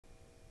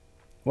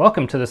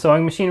Welcome to the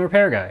Sewing Machine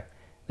Repair Guy.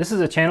 This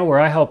is a channel where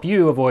I help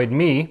you avoid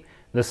me,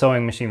 the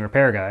Sewing Machine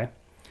Repair Guy,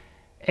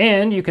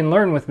 and you can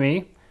learn with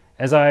me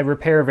as I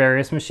repair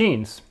various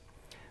machines.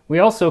 We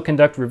also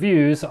conduct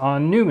reviews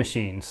on new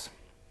machines.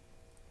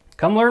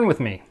 Come learn with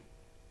me.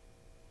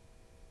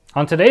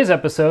 On today's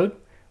episode,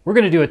 we're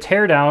going to do a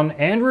teardown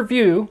and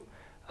review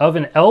of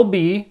an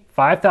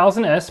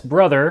LB5000S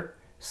Brother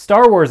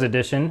Star Wars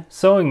Edition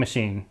sewing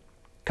machine.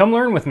 Come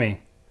learn with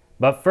me.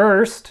 But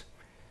first,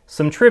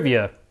 some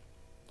trivia.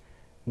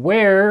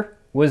 Where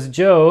was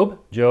Job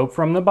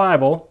from the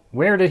Bible,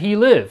 where did he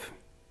live?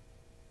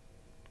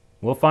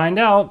 We'll find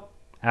out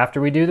after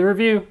we do the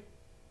review.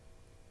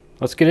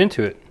 Let's get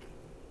into it.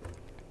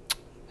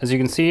 As you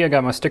can see, I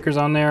got my stickers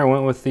on there. I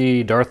went with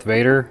the Darth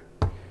Vader.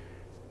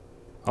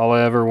 All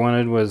I ever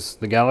wanted was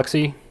the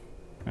Galaxy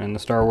and the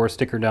Star Wars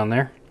sticker down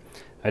there.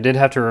 I did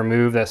have to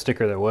remove that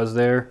sticker that was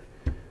there.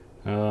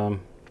 And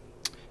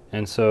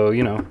so,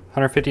 you know,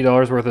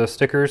 $150 worth of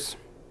stickers,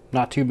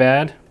 not too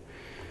bad.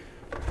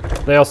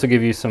 They also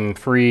give you some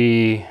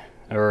free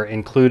or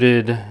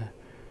included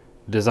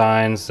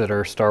designs that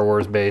are Star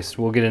Wars based.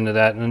 We'll get into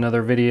that in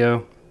another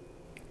video.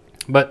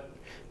 But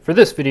for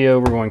this video,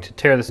 we're going to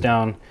tear this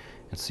down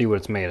and see what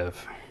it's made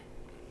of.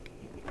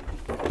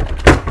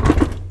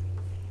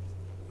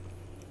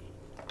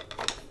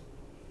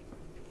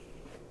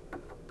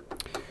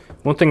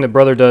 One thing that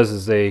Brother does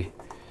is they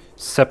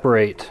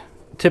separate,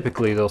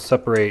 typically they'll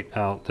separate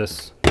out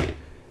this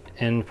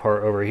end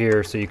part over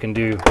here so you can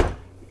do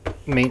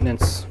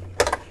maintenance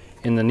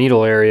in the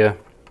needle area.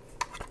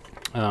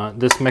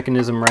 This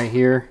mechanism right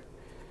here,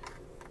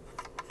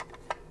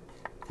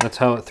 that's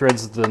how it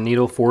threads the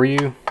needle for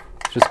you.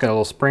 It's just got a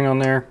little spring on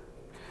there,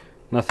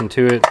 nothing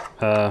to it,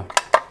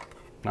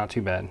 not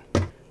too bad.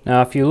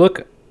 Now if you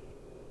look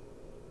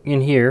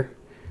in here,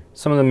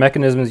 some of the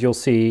mechanisms you'll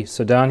see,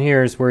 so down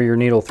here is where your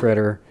needle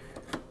threader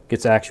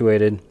gets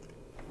actuated.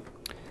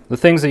 The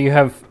things that you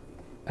have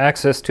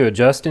access to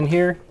adjust in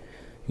here,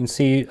 you can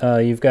see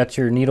you've got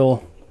your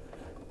needle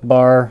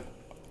bar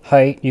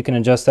height. You can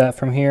adjust that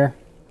from here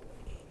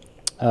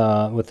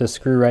with this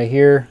screw right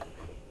here.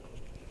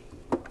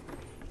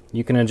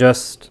 You can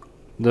adjust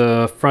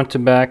the front to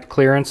back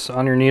clearance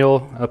on your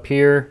needle up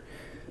here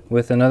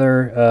with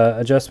another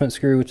adjustment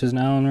screw, which is an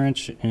Allen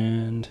wrench,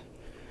 and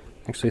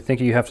actually I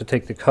think you have to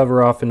take the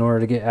cover off in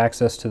order to get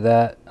access to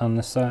that on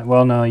this side.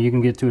 Well, no, you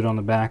can get to it on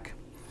the back.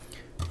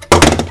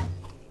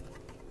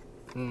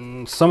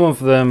 Some of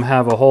them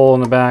have a hole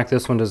in the back.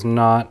 This one does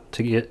not,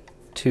 to get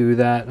to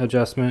that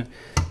adjustment,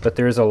 but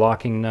there is a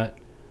locking nut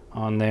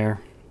on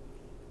there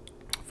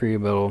for you to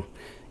be able to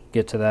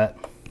get to that.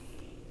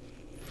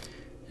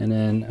 And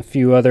then a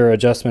few other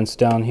adjustments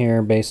down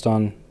here based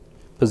on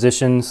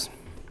positions,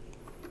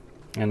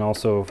 and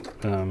also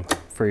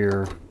for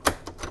your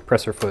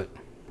presser foot.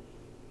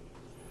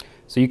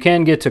 So you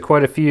can get to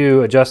quite a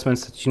few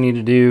adjustments that you need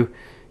to do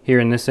here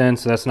in this end,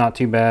 so that's not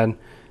too bad.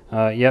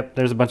 Yep,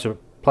 there's a bunch of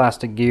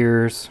plastic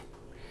gears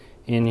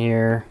in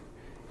here,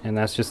 and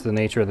that's just the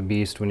nature of the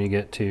beast when you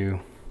get to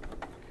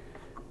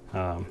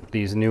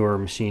these newer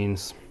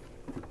machines.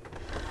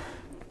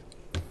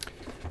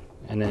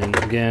 And then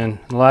again,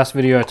 in the last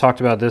video I talked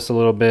about this a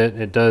little bit.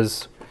 It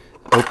does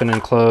open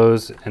and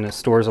close, and it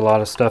stores a lot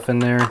of stuff in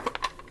there.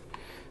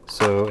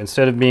 So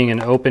instead of being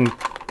an open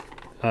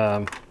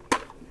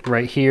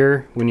right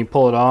here, when you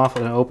pull it off,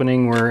 an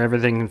opening where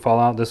everything can fall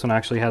out, this one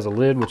actually has a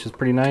lid, which is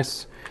pretty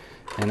nice,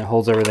 and it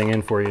holds everything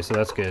in for you, so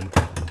that's good.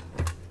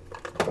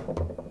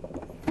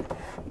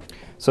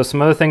 So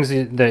some other things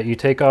that you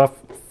take off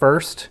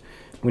first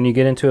when you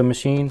get into a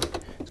machine,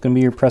 it's going to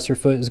be your presser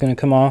foot is going to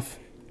come off.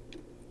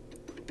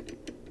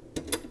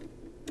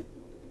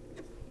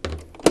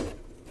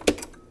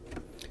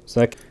 So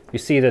like you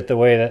see that the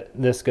way that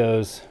this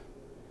goes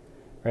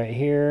right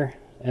here,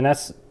 and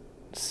that's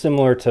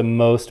similar to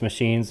most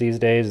machines these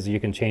days, is you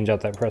can change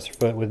out that presser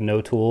foot with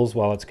no tools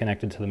while it's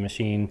connected to the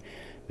machine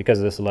because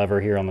of this lever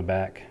here on the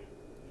back.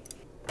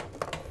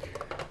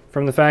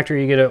 From the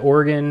factory you get an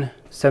Oregon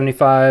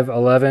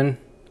 7511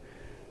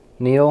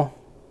 needle,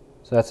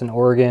 so that's an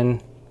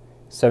Oregon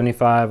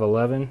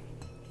 7511.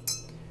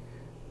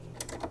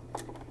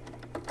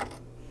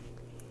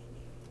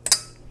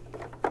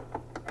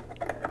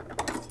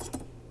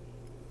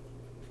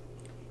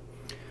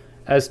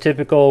 As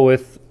typical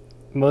with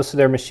most of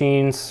their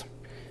machines,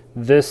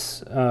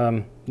 this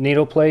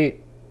needle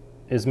plate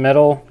is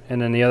metal, and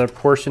then the other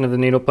portion of the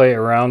needle plate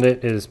around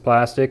it is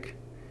plastic,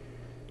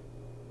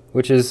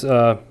 which is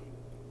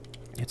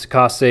it's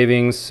cost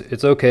savings.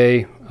 It's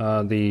okay.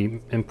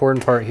 The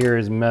important part here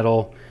is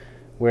metal,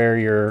 where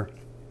your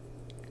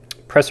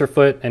presser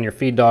foot and your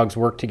feed dogs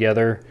work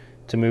together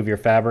to move your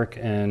fabric,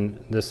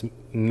 and this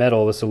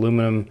metal, this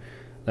aluminum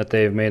that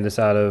they've made this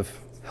out of,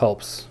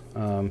 helps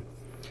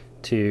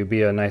to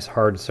be a nice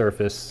hard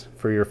surface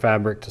for your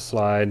fabric to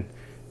slide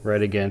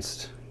right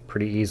against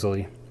pretty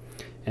easily.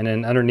 And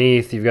then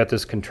underneath you've got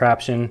this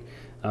contraption.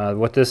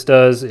 What this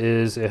does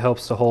is it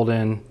helps to hold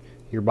in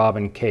your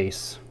bobbin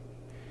case.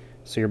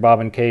 So your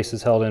bobbin case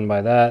is held in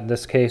by that.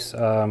 This case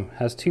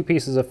has 2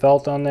 pieces of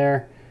felt on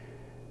there.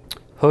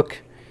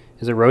 Hook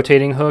is a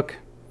rotating hook.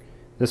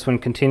 This one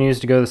continues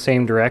to go the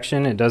same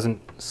direction. It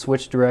doesn't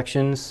switch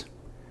directions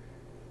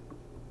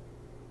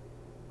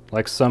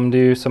like some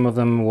do. Some of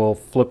them will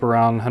flip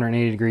around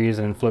 180 degrees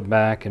and flip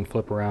back and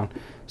flip around.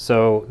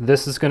 So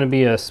this is going to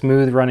be a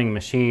smooth running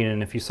machine,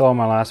 and if you saw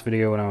my last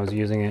video when I was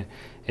using it,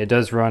 it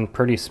does run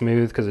pretty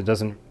smooth because it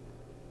doesn't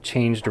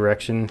change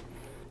direction.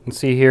 You can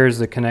see here's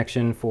the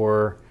connection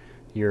for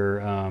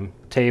your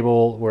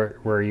table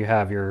where you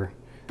have your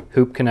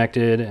hoop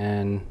connected,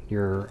 and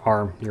your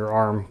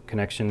arm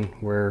connection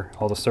where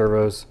all the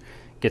servos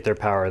get their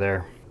power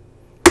there.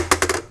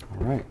 All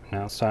right,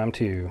 now it's time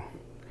to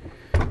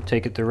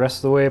take it the rest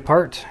of the way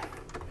apart,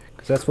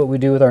 because that's what we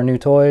do with our new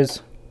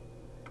toys.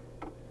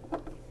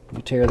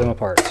 We tear them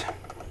apart.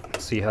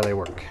 Let's see how they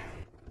work.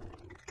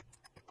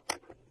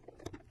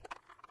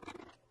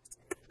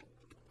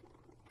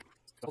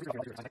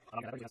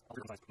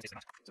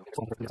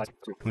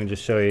 Let me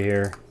just show you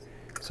here.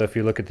 So if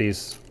you look at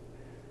these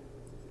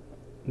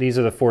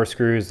are the 4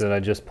 screws that I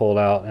just pulled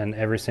out, and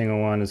every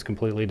single one is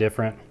completely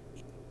different.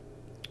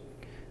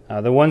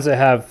 The ones that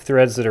have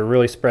threads that are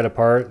really spread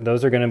apart,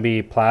 those are going to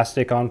be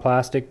plastic on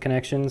plastic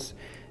connections,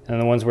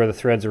 and the ones where the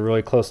threads are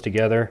really close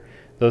together,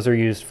 those are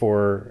used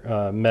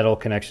for metal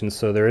connections.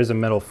 So there is a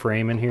metal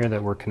frame in here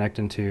that we're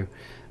connecting to,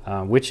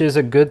 which is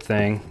a good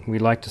thing. We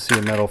like to see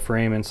a metal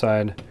frame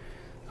inside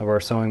of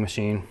our sewing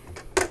machine.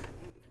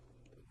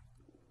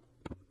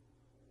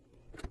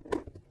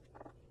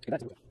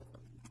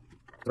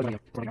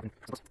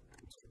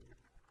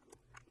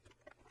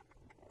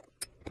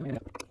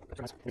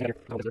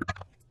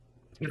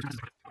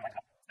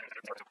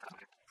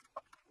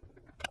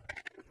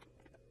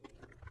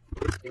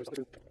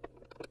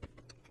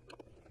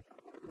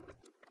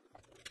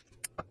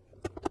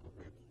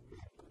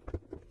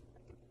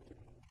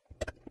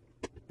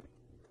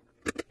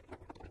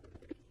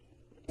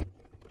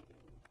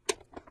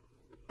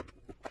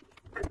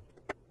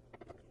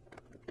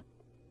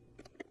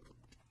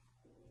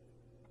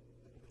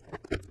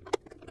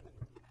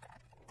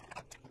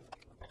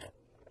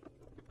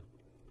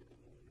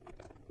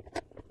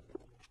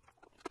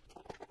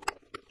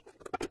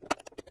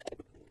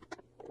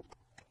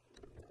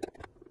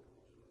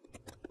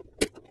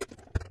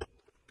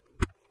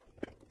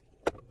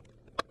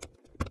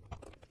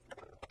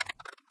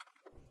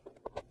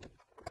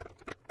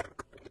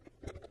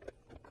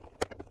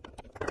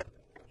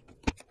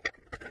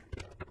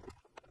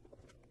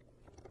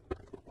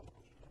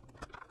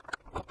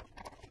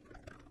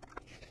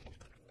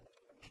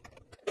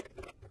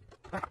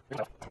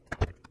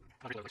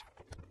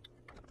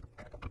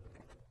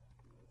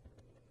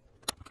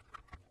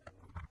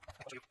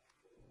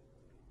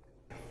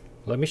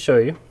 Let me show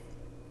you.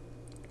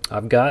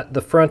 I've got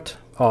the front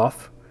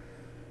off,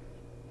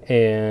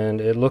 and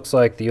it looks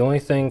like the only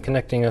thing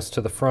connecting us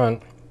to the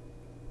front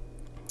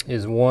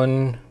is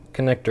one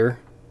connector.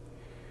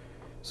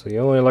 So the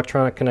only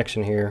electronic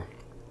connection here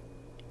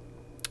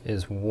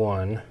is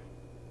one.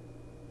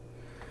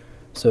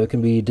 So it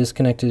can be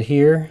disconnected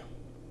here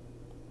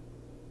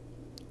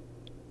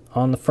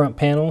on the front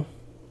panel,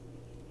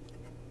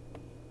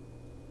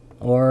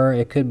 or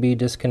it could be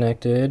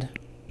disconnected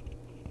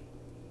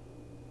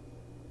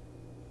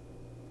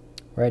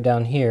right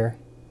down here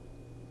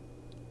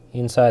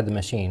inside the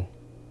machine.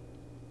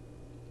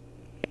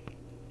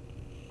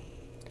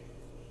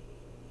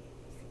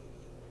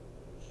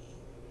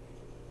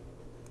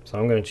 So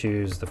I'm going to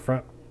choose the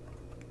front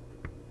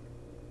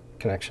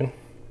connection,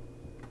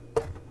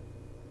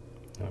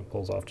 and it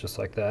pulls off just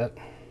like that.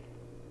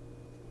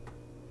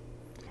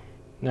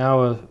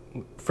 Now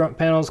front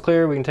panel is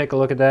clear, we can take a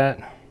look at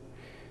that,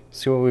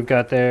 see what we've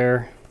got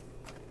there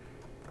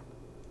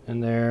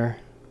and there.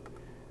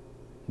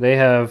 They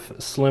have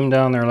slimmed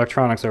down their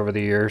electronics over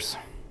the years.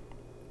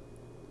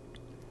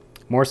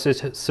 More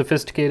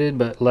sophisticated,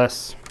 but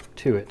less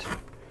to it,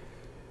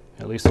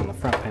 at least on the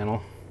front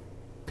panel.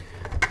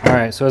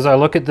 Alright, so as I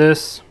look at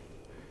this,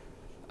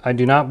 I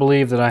do not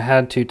believe that I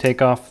had to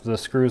take off the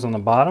screws on the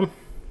bottom.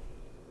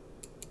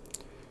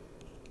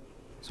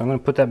 So I'm going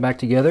to put that back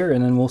together,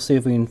 and then we'll see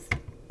if we can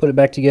put it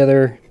back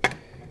together,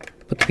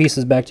 put the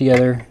pieces back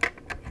together,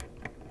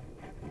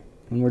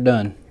 and we're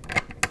done.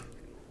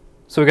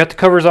 So we got the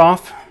covers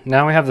off.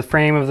 Now we have the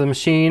frame of the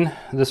machine.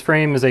 This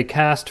frame is a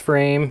cast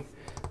frame,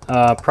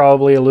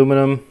 probably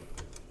aluminum,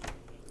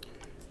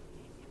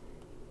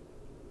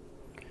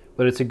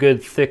 but it's a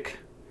good thick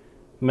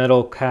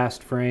metal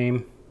cast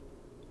frame,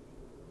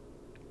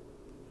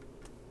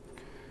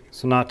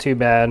 so not too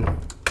bad.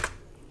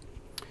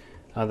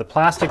 The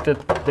plastic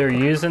that they're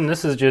using,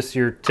 this is just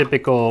your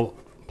typical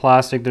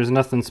plastic. There's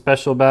nothing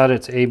special about it.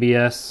 It's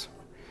ABS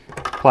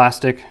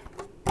plastic.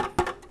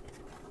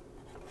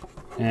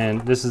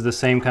 And this is the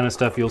same kind of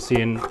stuff you'll see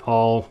in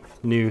all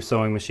new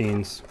sewing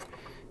machines,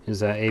 is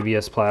that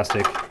ABS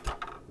plastic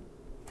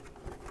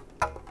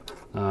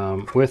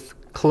with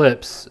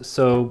clips.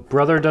 So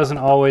Brother doesn't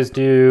always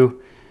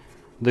do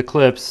the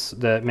clips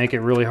that make it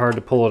really hard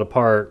to pull it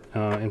apart.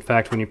 In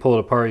fact, when you pull it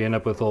apart, you end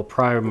up with little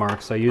pry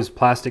marks. I use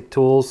plastic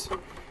tools,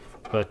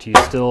 but you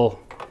still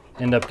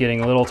end up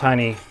getting little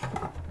tiny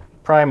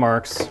pry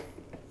marks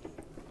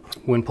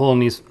when pulling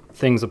these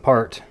things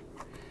apart,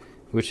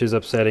 which is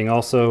upsetting.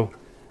 Also,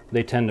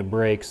 they tend to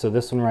break. So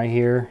this one right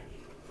here,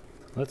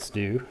 let's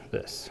do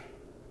this.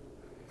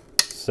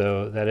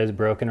 So that is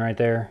broken right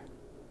there.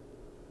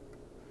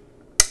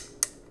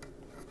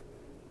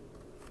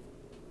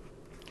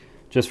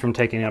 Just from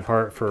taking it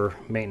apart for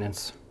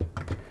maintenance,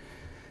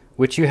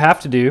 which you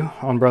have to do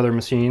on Brother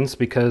machines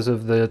because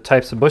of the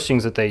types of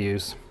bushings that they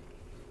use.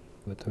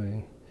 With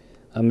a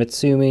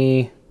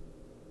Mitsumi,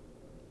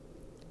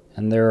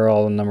 and there are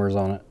all the numbers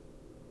on it.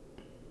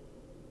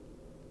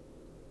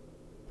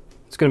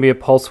 It's going to be a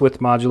pulse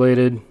width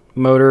modulated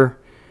motor,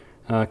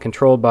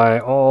 controlled by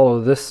all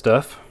of this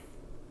stuff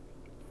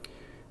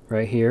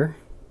right here.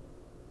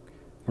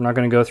 We're not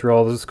going to go through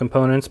all those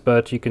components,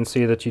 but you can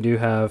see that you do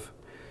have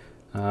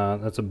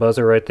that's a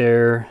buzzer right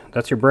there.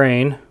 That's your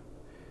brain.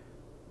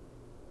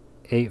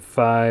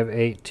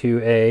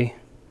 8582A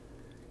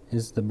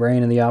is the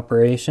brain of the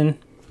operation.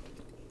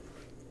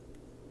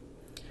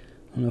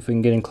 I don't know if we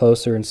can get in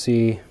closer and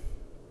see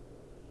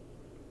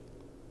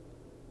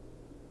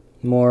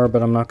more,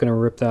 but I'm not going to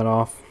rip that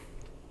off.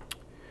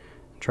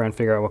 Try and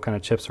figure out what kind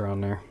of chips are on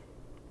there.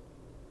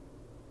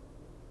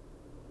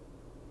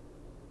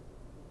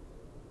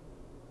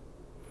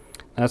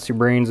 That's your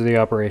brains of the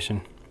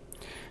operation.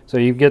 So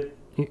you get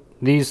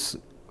these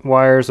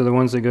wires are the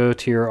ones that go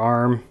to your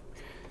arm,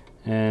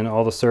 and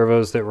all the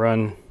servos that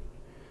run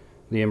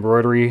the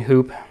embroidery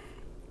hoop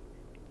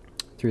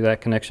through that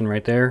connection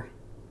right there.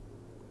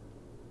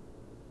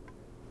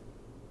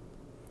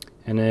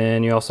 And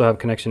then you also have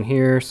connection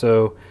here.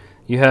 So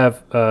you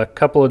have a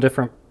couple of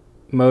different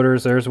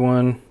motors. There's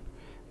one,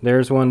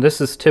 there's one. This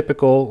is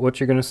typical what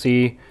you're going to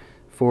see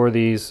for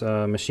these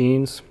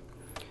machines.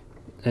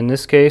 In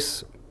this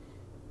case,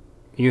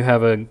 you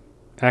have a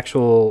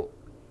actual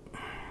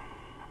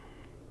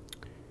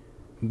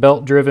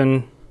belt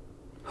driven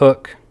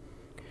hook.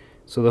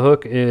 So the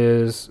hook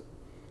is,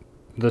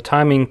 the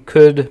timing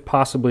could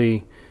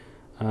possibly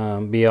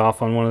be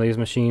off on one of these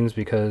machines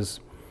because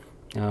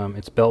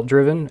it's belt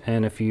driven,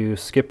 and if you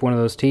skip one of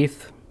those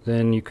teeth,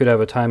 then you could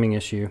have a timing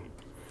issue.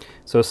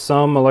 So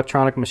some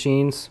electronic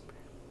machines,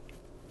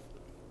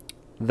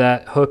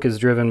 that hook is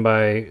driven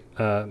by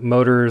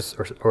motors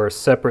or a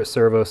separate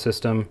servo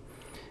system,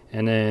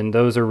 and then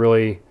those are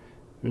really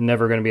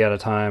never going to be out of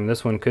time.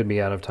 This one could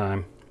be out of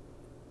time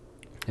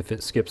if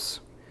it skips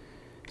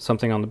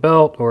something on the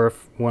belt, or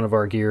if one of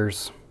our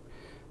gears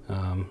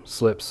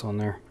slips on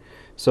there.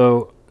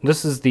 So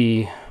this is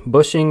the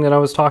bushing that I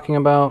was talking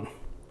about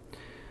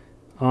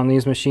on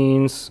these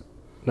machines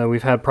that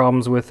we've had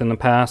problems with in the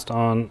past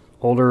on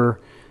older,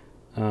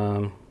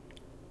 well,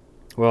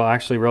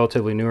 actually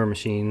relatively newer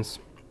machines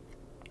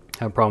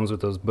have problems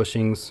with those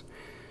bushings.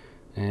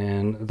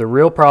 And the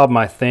real problem,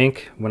 I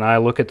think, when I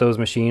look at those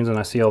machines and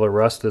I see all the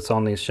rust that's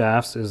on these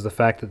shafts, is the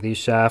fact that these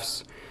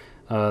shafts,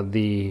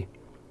 the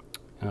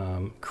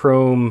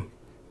chrome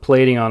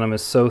plating on them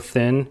is so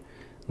thin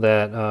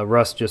that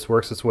rust just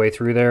works its way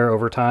through there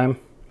over time.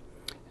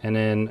 And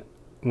then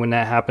when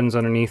that happens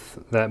underneath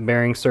that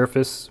bearing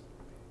surface,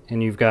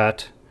 and you've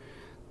got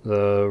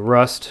the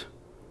rust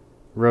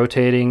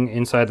rotating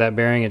inside that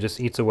bearing, it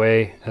just eats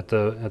away at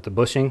the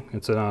bushing.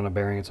 It's not a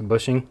bearing, it's a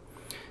bushing,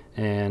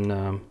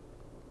 and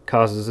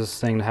causes this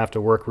thing to have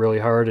to work really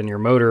hard. And your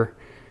motor,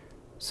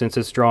 since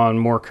it's drawing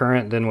more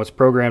current than what's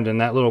programmed in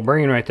that little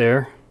brain right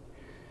there,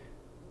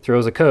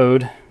 throws a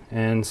code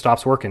and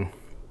stops working.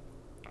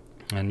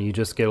 And you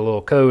just get a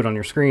little code on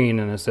your screen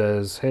and it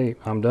says, hey,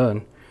 I'm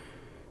done.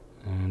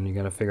 And you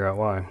got to figure out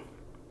why.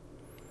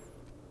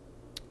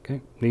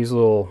 Okay, these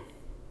little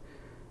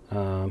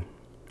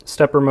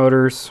stepper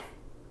motors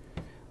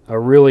are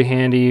really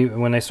handy.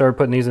 When they started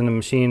putting these in the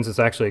machines, it's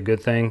actually a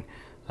good thing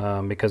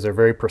because they're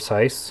very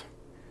precise.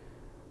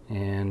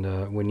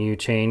 And when you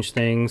change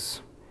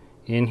things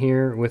in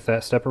here with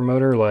that stepper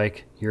motor,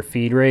 like your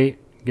feed rate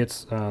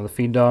gets, the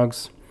feed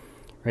dogs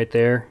right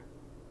there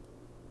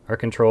are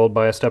controlled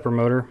by a stepper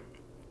motor.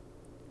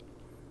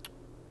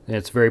 And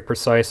it's very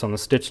precise on the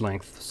stitch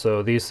length.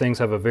 So these things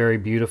have a very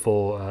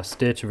beautiful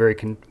stitch, a very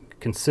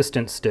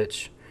consistent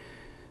stitch,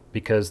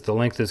 because the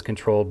length is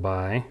controlled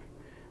by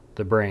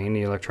the brain,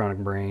 the electronic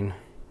brain,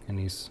 in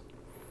these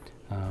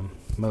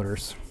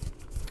motors.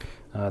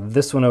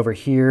 This one over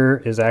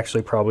here is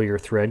actually probably your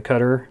thread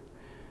cutter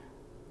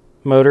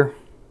motor.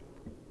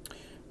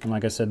 And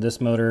like I said,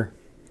 this motor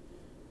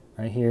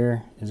right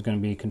here is going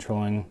to be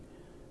controlling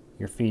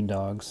your feed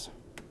dogs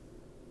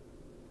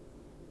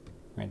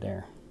right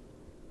there.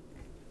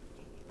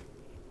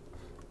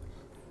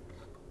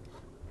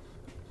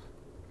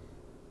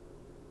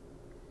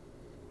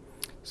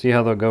 See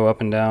how they'll go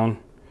up and down,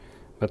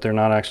 but they're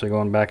not actually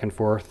going back and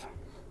forth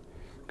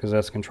because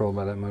that's controlled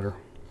by that motor.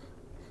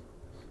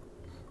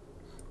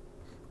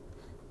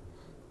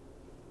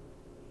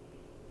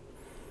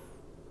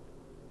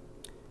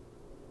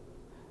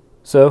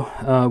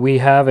 So we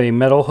have a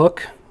metal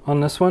hook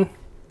on this one,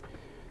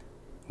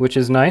 which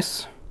is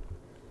nice.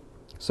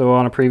 So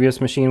on a previous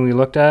machine we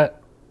looked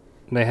at,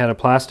 they had a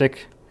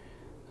plastic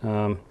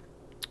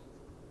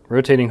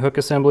rotating hook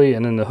assembly,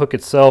 and then the hook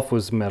itself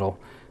was metal.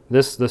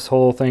 This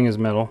whole thing is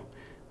metal,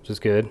 which is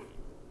good.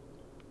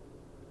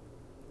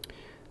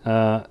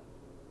 What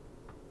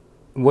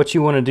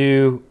you want to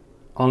do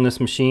on this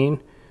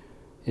machine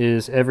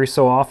is every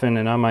so often,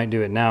 and I might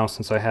do it now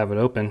since I have it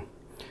open,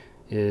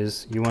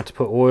 is you want to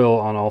put oil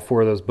on all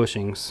 4 of those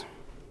bushings,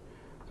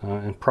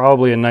 and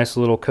probably a nice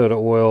little coat of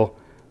oil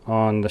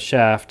on the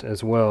shaft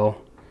as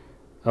well,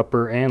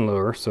 upper and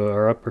lower. So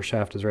our upper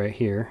shaft is right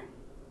here.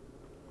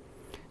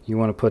 You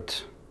want to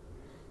put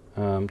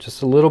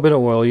just a little bit of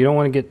oil. You don't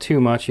want to get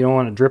too much. You don't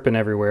want it dripping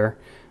everywhere.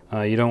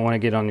 You don't want to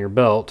get on your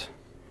belt,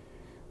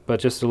 but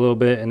just a little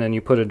bit, and then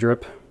you put a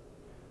drip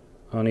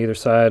on either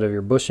side of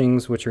your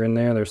bushings, which are in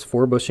there. There's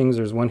 4 bushings.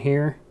 There's one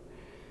here.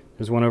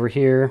 There's one over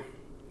here.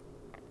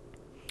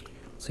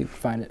 Let's see if we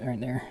find it right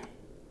there.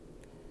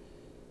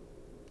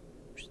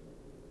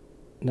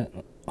 That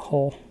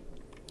hole.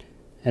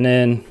 And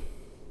then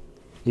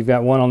you've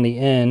got one on the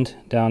end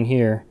down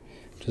here,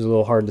 which is a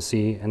little hard to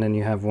see, and then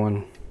you have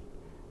one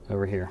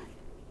over here.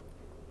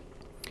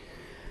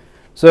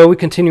 So we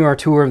continue our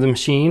tour of the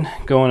machine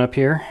going up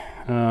here.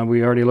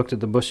 We already looked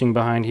at the bushing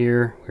behind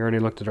here. We already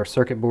looked at our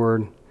circuit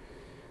board.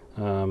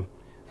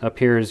 Up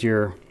here is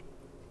your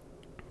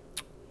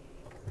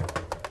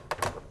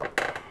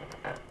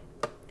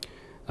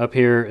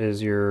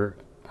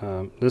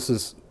this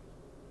is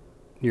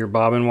your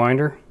bobbin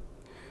winder.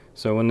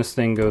 So when this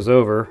thing goes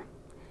over,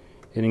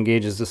 it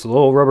engages this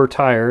little rubber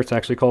tire. It's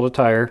actually called a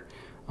tire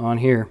on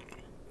here,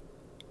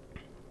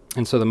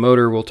 and so the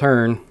motor will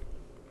turn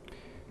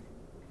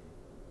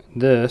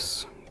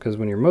this, because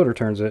when your motor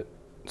turns it,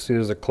 see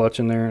there's a clutch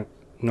in there. It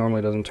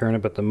normally doesn't turn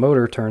it, but the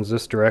motor turns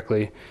this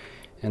directly,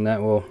 and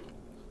that will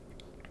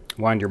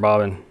wind your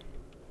bobbin.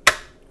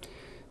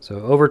 So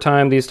over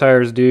time these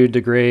tires do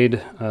degrade.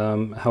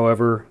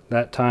 However,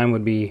 that time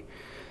would be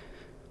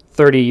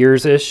 30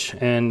 years-ish,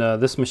 and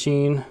this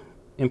machine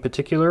in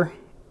particular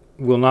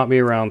will not be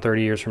around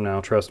 30 years from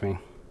now, trust me.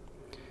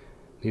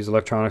 These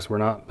electronics were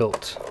not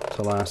built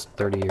to last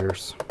 30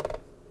 years.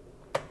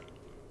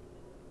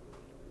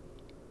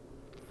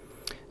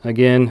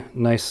 Again,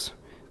 nice.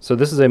 So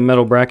this is a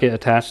metal bracket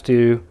attached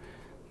to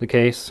the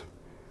case,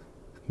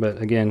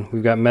 but again,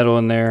 we've got metal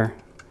in there.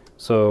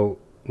 So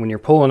when you're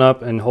pulling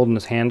up and holding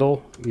this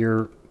handle,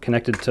 you're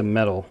connected to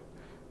metal,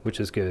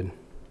 which is good.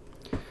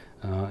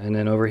 And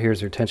then over here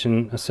is your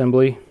tension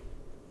assembly,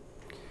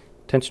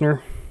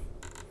 tensioner.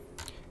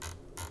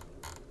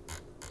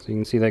 So you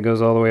can see that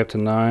goes all the way up to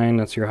 9.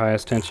 That's your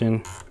highest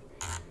tension.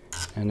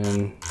 And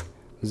then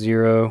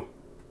 0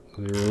 is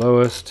your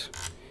lowest.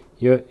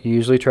 You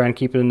usually try and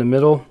keep it in the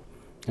middle,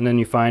 and then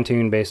you fine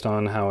tune based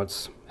on how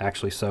it's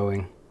actually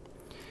sewing.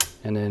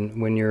 And then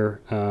when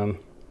your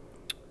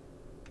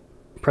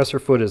presser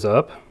foot is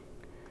up,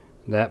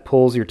 that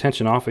pulls your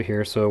tension off of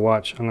here. So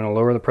watch, I'm going to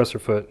lower the presser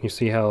foot. You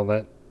see how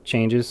that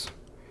changes,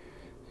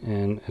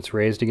 and it's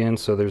raised again,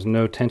 so there's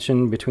no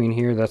tension between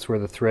here. That's where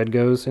the thread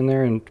goes in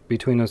there, and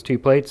between those 2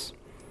 plates.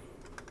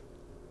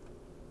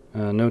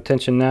 No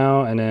tension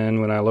now, and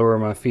then when I lower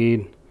my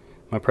feed,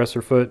 my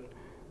presser foot,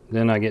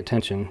 then I get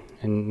tension,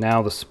 and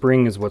now the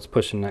spring is what's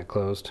pushing that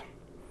closed.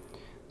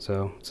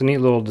 So it's a neat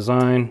little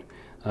design.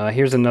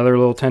 Here's another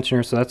little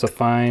tensioner. So that's a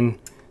fine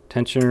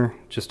tensioner,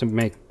 just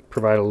to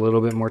provide a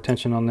little bit more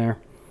tension on there.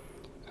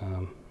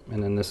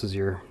 And then this is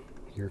your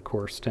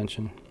coarse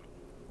tension.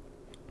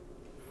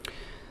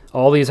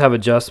 All these have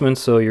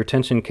adjustments, so your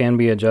tension can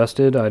be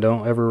adjusted. I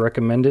don't ever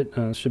recommend it.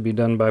 It should be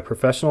done by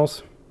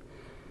professionals.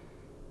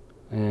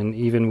 And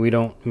even we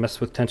don't mess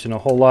with tension a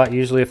whole lot.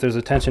 Usually if there's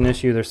a tension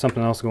issue, there's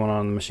something else going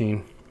on in the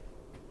machine.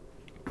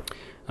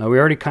 We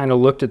already kind of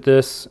looked at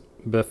this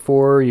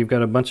before. You've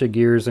got a bunch of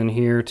gears in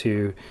here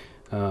to,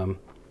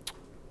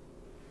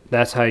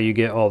 that's how you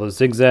get all the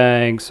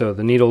zigzags. So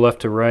the needle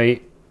left to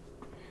right,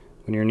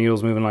 when your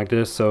needle's moving like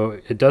this. So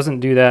it doesn't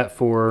do that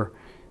for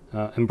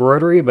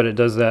embroidery, but it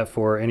does that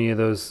for any of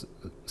those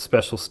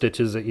special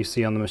stitches that you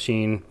see on the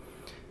machine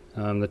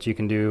that you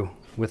can do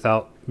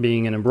without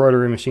being an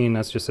embroidery machine.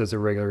 That's just as a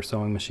regular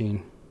sewing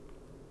machine.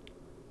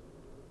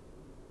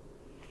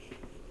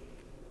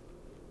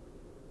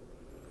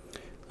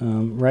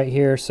 Right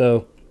here,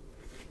 so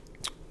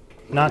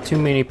not too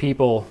many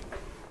people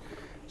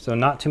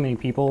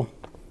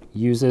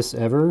use this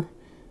ever,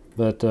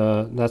 but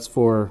that's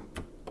for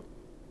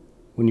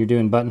when you're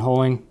doing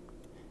buttonholing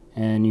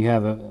and you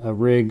have a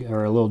rig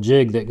or a little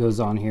jig that goes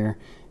on here,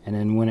 and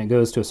then when it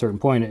goes to a certain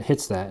point it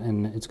hits that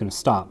and it's going to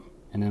stop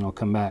and then it'll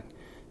come back.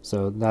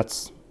 So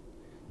that's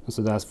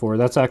what that's for.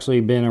 That's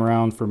actually been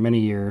around for many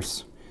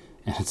years,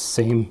 and it's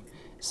same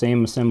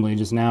assembly,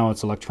 just now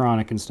it's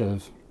electronic instead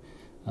of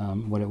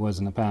what it was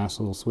in the past,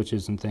 little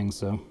switches and things.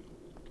 So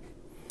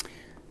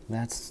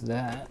that's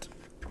that.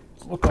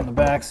 Let's look on the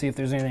back, see if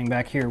there's anything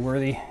back here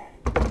worthy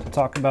to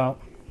talk about.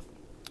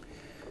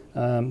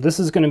 This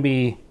is going to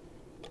be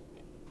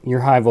your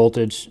high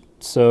voltage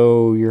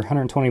So your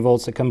 120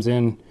 volts that comes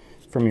in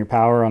from your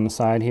power on the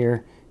side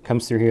here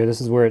comes through here. This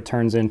is where it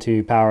turns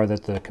into power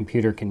that the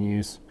computer can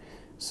use.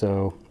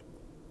 So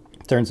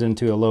it turns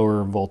into a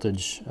lower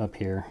voltage up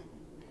here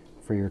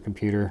for your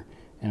computer,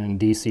 and in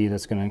DC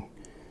that's going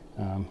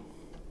to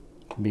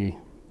be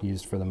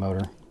used for the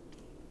motor.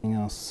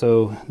 Anything else?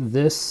 So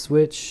this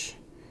switch,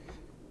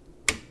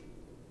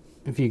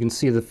 if you can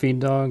see the feed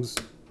dogs,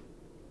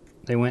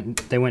 they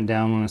went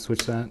down when I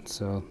switched that,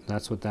 so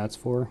that's what that's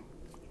for.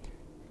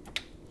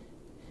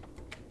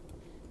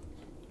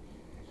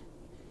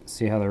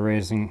 See how they're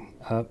raising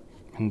up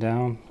and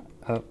down,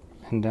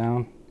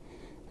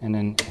 and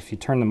then if you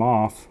turn them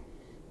off,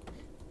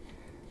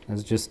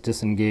 it's just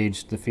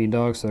disengaged the feed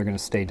dogs, so they're going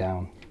to stay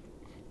down.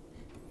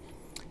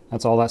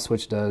 That's all that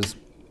switch does.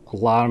 A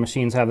lot of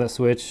machines have that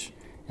switch,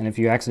 and if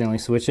you accidentally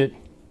switch it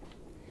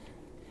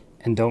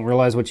and don't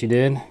realize what you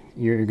did,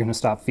 you're going to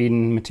stop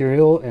feeding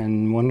material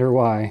and wonder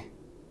why.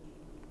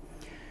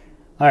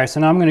 Alright,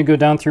 so now I'm going to go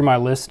down through my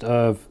list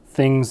of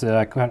things that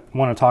I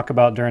want to talk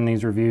about during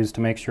these reviews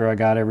to make sure I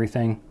got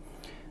everything.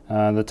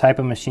 The type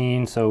of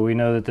machine, so we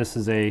know that this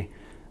is a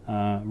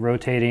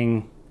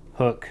rotating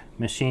hook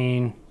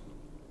machine.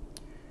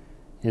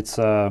 It's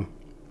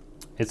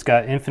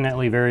got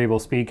infinitely variable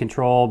speed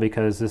control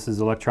because this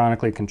is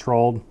electronically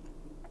controlled,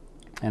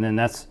 and then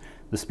that's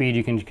the speed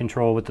you can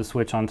control with the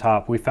switch on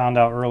top. We found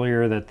out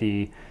earlier that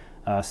the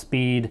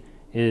speed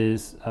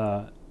is,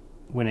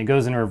 when it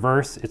goes in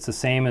reverse, it's the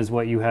same as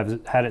what you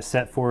have had it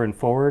set for in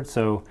forward,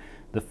 so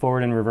the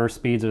forward and reverse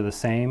speeds are the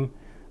same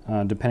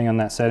depending on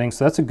that setting,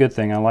 so that's a good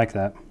thing. I like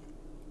that.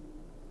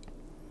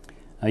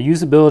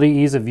 Usability,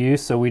 ease of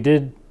use, so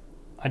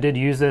I did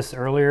use this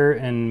earlier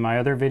in my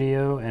other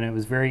video, and it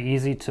was very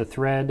easy to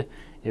thread.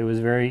 It was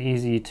very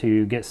easy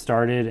to get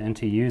started and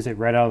to use it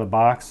right out of the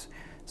box.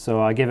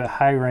 So I give it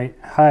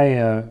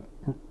high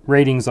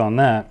ratings on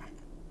that.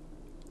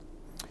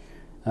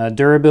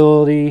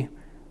 Durability,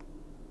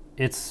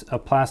 it's a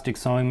plastic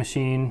sewing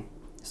machine,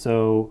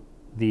 so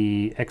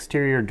the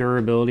exterior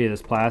durability of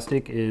this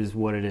plastic is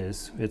what it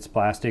is. It's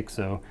plastic,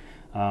 so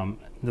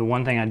the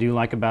one thing I do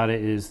like about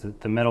it is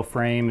that the metal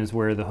frame is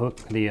where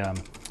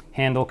the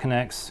handle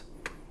connects,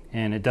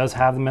 and it does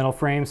have the metal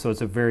frame, so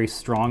it's a very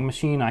strong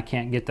machine. I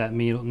can't get that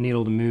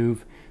needle to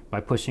move by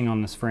pushing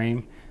on this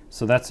frame,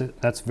 so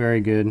that's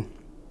very good.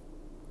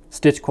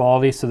 Stitch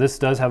quality, so this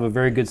does have a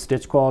very good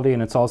stitch quality,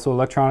 and it's also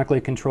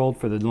electronically controlled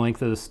for the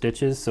length of the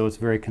stitches, so it's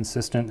very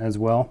consistent as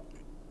well.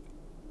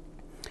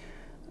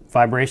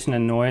 Vibration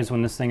and noise,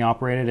 when this thing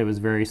operated, it was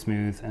very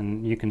smooth,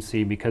 and you can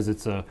see because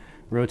it's a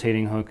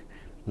rotating hook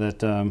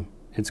that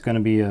it's going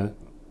to be a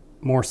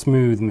more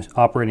smooth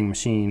operating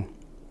machine.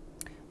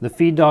 The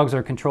feed dogs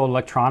are controlled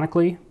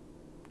electronically.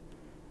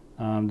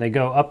 They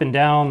go up and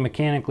down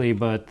mechanically,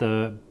 but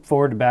the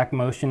forward to back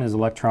motion is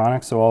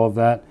electronic, so all of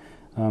that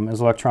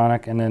is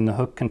electronic. And then the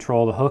hook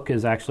control, the hook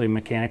is actually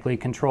mechanically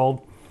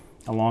controlled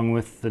along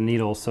with the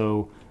needle,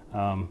 so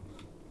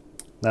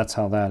that's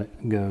how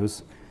that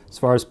goes. As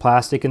far as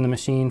plastic in the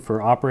machine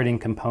for operating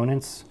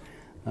components,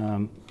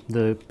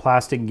 the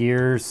plastic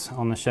gears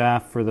on the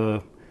shaft for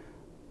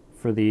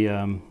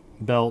the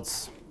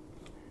belts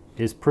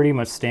is pretty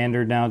much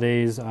standard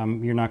nowadays.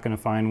 You're not going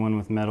to find one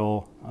with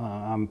metal.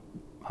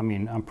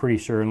 I'm pretty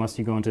sure, unless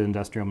you go into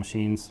industrial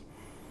machines.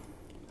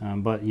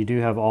 But you do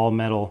have all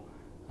metal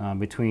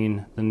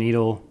between the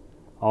needle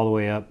all the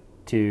way up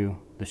to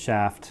the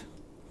shaft,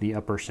 the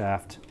upper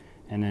shaft,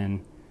 and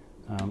then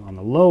on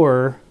the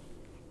lower,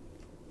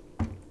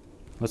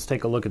 let's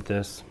take a look at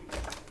this.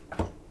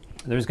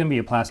 There's going to be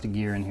a plastic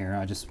gear in here.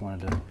 I just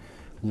wanted to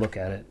look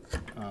at it.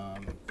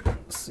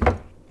 Let's see.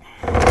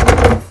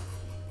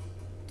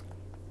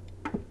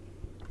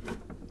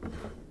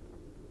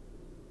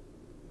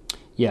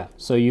 Yeah,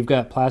 so you've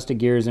got plastic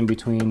gears in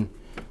between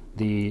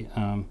the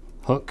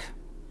hook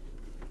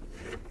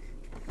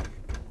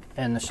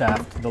and the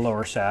shaft, the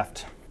lower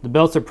shaft. The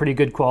belts are pretty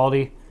good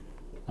quality.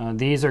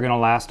 These are going to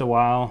last a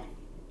while.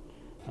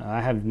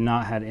 I have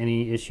not had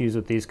any issues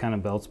with these kind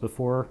of belts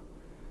before.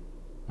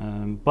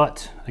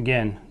 But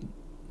again,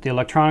 the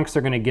electronics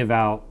are going to give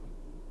out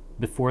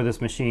before this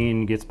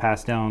machine gets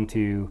passed down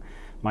to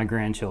my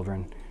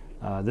grandchildren.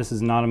 This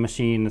is not a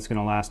machine that's going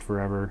to last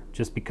forever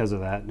just because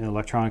of that. The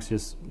electronics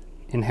just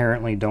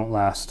inherently don't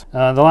last.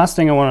 The last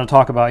thing I want to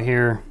talk about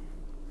here,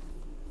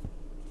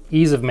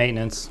 ease of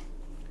maintenance.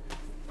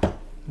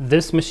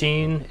 This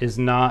machine is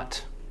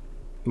not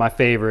my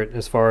favorite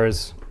as far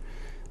as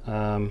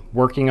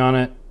working on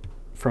it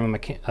from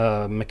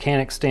a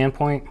mechanic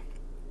standpoint.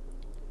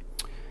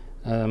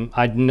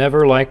 I'd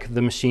never like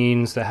the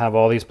machines that have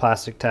all these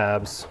plastic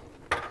tabs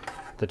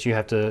that you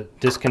have to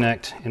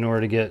disconnect in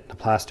order to get the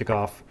plastic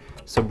off.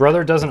 So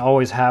Brother doesn't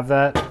always have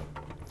that.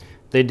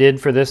 They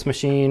did for this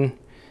machine,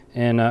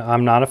 and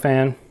I'm not a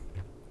fan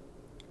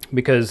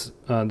because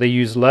they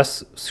use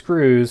less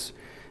screws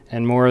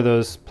and more of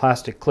those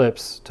plastic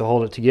clips to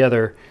hold it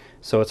together,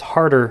 so it's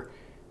harder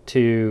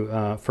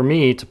to for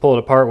me to pull it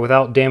apart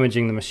without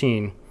damaging the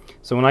machine.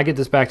 So when I get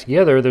this back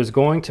together, there's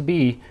going to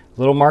be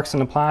little marks in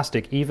the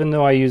plastic. Even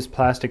though I use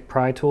plastic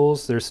pry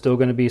tools, there's still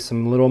going to be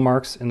some little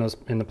marks in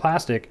the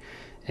plastic,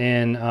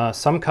 and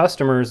some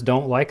customers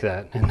don't like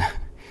that, and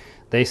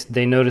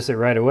they notice it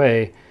right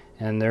away,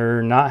 and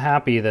they're not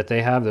happy that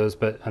they have those.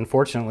 But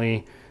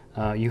unfortunately,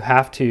 you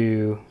have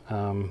to.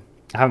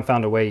 I haven't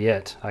found a way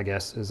yet, I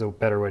guess is a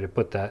better way to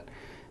put that,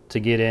 to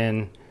get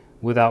in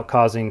without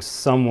causing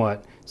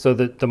somewhat. So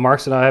the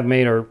marks that I have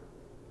made are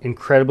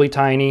incredibly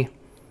tiny.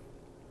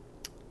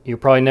 You'll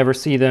probably never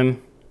see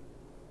them,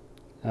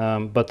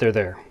 but they're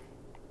there.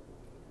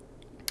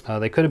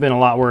 They could have been a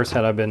lot worse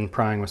had I been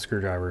prying with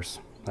screwdrivers.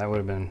 That would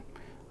have been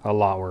a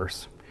lot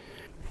worse.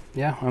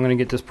 Yeah, I'm gonna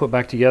get this put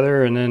back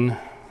together and then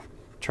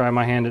try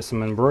my hand at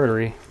some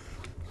embroidery,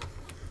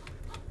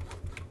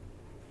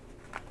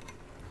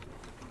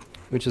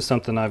 which is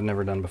something I've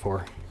never done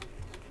before.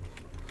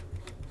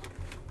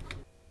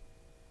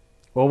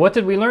 Well, what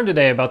did we learn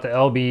today about the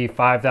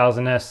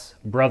LB5000S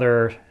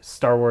Brother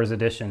Star Wars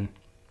Edition?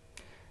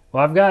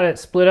 Well, I've got it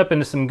split up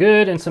into some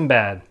good and some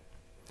bad.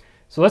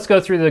 So let's go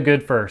through the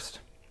good first.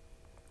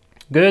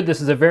 Good, this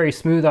is a very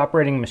smooth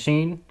operating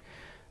machine.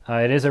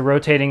 It is a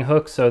rotating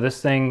hook, so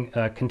this thing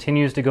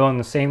continues to go in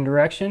the same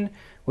direction,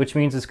 which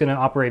means it's going to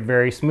operate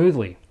very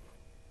smoothly.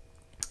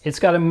 It's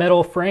got a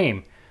metal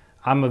frame.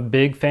 I'm a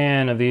big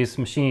fan of these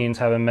machines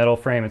have a metal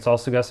frame. It's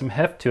also got some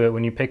heft to it.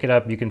 When you pick it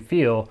up, you can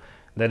feel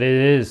that it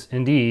is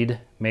indeed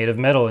made of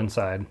metal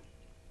inside.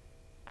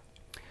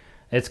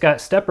 It's got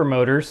stepper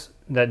motors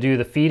that do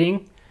the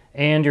feeding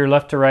and your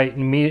left to right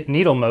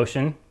needle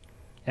motion.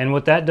 And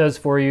what that does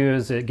for you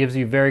is it gives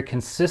you very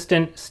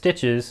consistent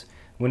stitches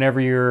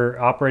whenever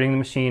you're operating the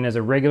machine as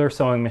a regular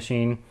sewing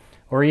machine,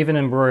 or even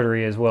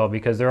embroidery as well,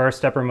 because there are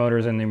stepper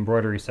motors in the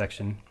embroidery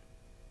section.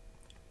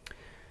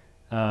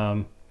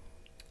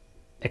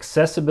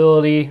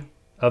 Accessibility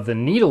of the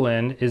needle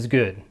end is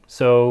good.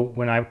 So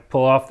when I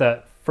pull off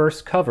that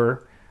first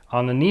cover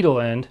on the needle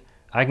end,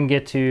 I can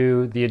get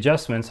to the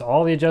adjustments,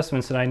 all the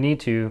adjustments that I need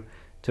to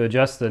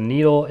adjust the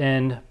needle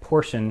end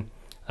portion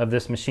of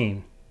this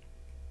machine.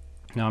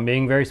 Now I'm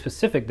being very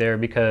specific there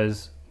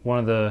because one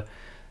of the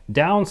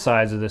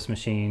downsides of this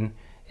machine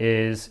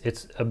is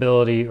its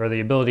ability, or the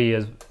ability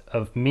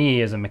of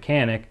me as a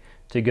mechanic,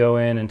 to go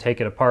in and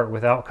take it apart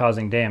without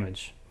causing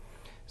damage.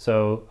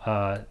 So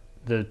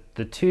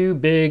the two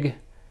big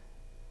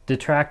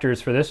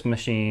detractors for this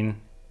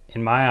machine,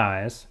 in my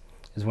eyes,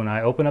 is when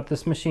I open up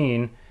this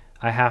machine,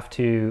 I have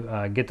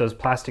to get those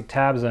plastic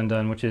tabs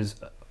undone, which is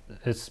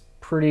it's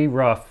pretty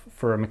rough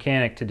for a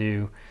mechanic to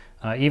do.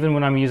 Even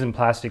when I'm using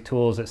plastic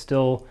tools, it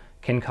still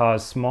can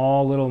cause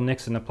small little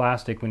nicks in the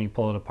plastic when you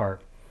pull it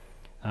apart.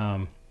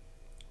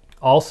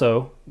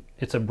 Also,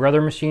 it's a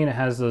Brother machine. It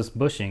has those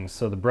bushings.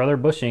 So the Brother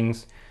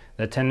bushings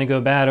that tend to go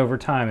bad over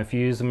time. If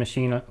you use the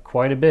machine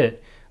quite a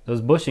bit,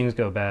 those bushings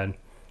go bad.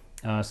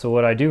 So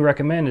what I do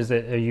recommend is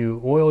that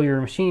you oil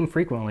your machine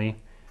frequently.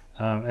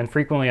 And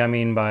frequently I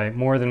mean by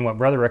more than what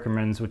Brother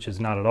recommends, which is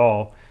not at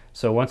all.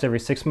 So once every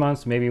 6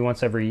 months, maybe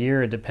once every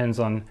year. It depends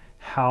on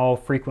how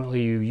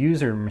frequently you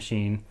use your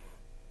machine.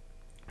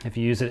 If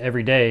you use it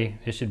every day,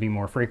 it should be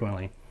more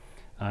frequently.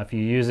 If you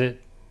use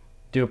it,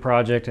 do a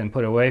project and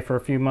put it away for a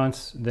few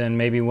months, then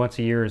maybe once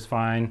a year is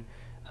fine.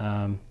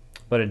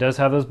 But it does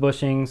have those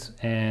bushings,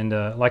 and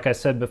like I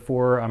said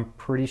before, I'm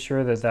pretty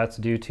sure that that's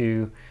due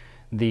to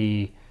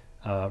the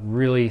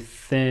really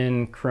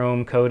thin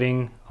chrome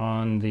coating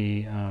on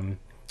the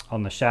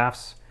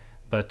shafts,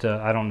 but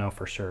I don't know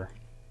for sure.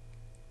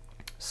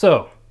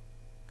 So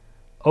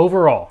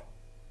overall,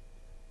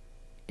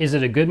 is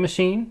it a good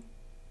machine?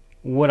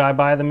 Would I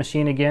buy the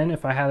machine again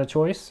if I had a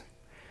choice?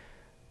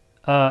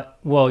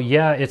 Well,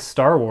 yeah, it's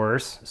Star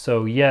Wars,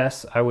 so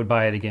yes, I would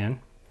buy it again.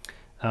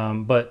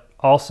 But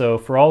also,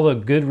 for all the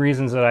good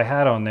reasons that I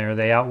had on there,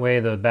 they outweigh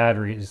the bad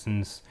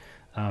reasons.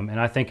 And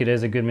I think it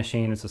is a good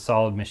machine. It's a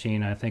solid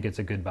machine. I think it's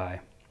a good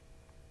buy.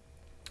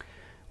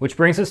 Which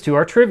brings us to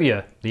our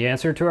trivia. The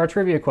answer to our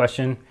trivia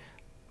question.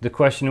 The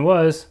question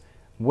was,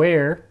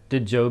 where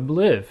did Job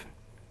live?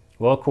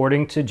 Well,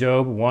 according to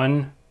Job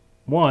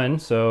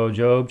 1:1, so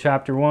Job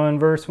chapter 1,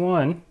 verse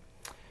 1,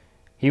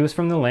 he was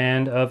from the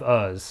land of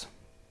Uz.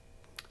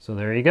 So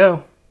there you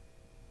go.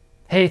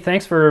 Hey,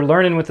 thanks for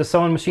learning with the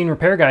Sewing Machine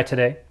Repair Guy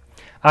today.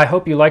 I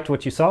hope you liked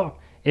what you saw.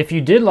 If you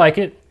did like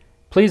it,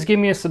 please give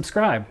me a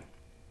subscribe.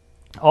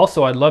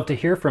 Also, I'd love to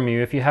hear from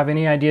you. If you have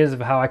any ideas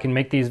of how I can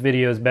make these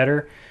videos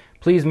better,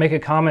 please make a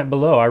comment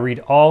below. I read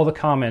all the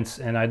comments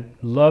and I'd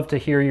love to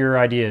hear your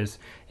ideas.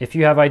 If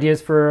you have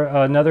ideas for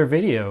another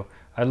video,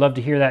 I'd love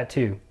to hear that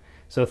too.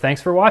 So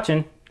thanks for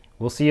watching.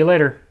 We'll see you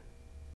later.